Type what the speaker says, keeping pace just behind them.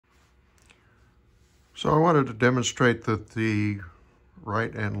So I wanted to demonstrate that the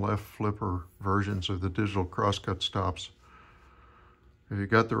right and left flipper versions of the digital crosscut stops, if you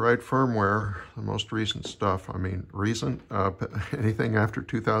got the right firmware, the most recent stuff, anything after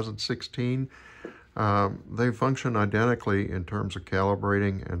 2016, they function identically in terms of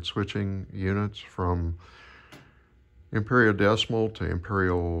calibrating and switching units from Imperial decimal to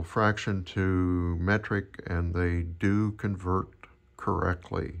Imperial fraction to metric, and they do convert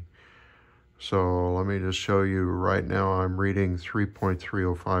correctly. So let me just show you right now. I'm reading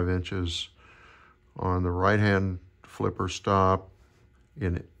 3.305 inches on the right-hand flipper stop.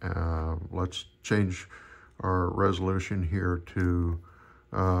 Let's change our resolution here to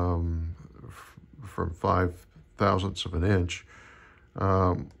from 5/1000ths of an inch.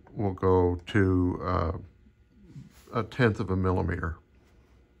 We'll go to 1/10 of a millimeter.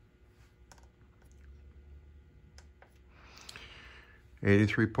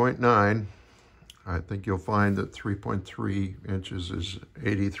 (83.9). I think you'll find that 3.3 inches is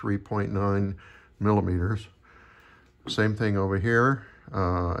 83.9 millimeters. Same thing over here,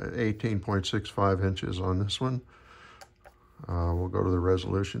 18.65 inches on this one. We'll go to the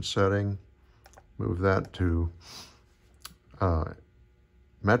resolution setting, move that to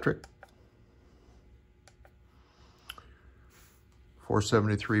metric.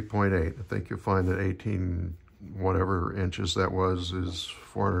 473.8. I think you'll find that 18 whatever inches that was is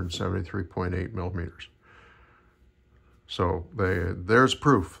 473.8 millimeters. So there's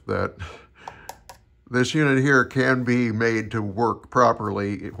proof that this unit here can be made to work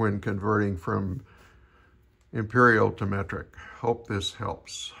properly when converting from Imperial to metric. Hope this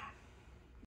helps.